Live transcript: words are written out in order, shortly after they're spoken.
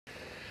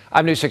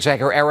I'm News 6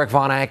 anchor Eric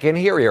Von Anken.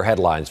 Here are your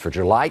headlines for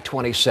July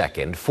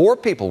 22nd. 4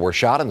 people were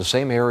shot in the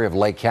same area of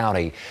Lake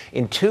County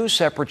in 2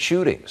 separate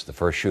shootings. The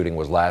first shooting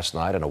was last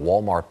night in a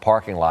Walmart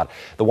parking lot,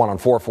 the one on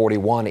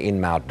 441 in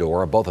Mount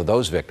Dora. Both of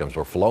those victims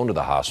were flown to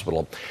the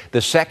hospital.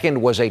 The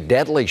second was a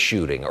deadly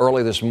shooting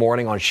early this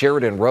morning on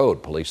Sheridan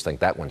Road. Police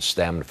think that one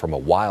stemmed from a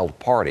wild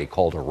party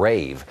called a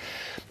rave.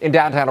 In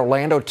downtown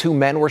Orlando, 2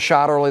 men were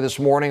shot early this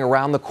morning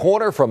around the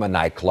corner from a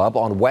nightclub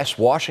on West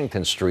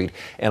Washington Street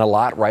in a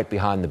lot right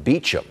behind the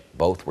Beecham.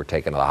 Both were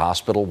taken to the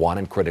hospital, one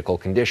in critical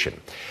condition.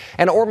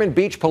 And Ormond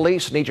Beach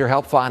police need your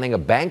help finding a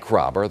bank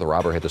robber. The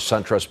robber hit the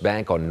SunTrust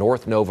Bank on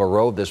North Nova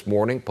Road this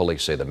morning.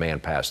 Police say the man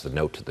passed the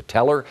note to the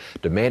teller,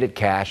 demanded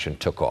cash, and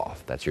took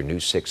off. That's your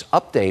News 6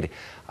 update.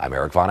 I'm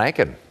Eric Von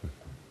Anken.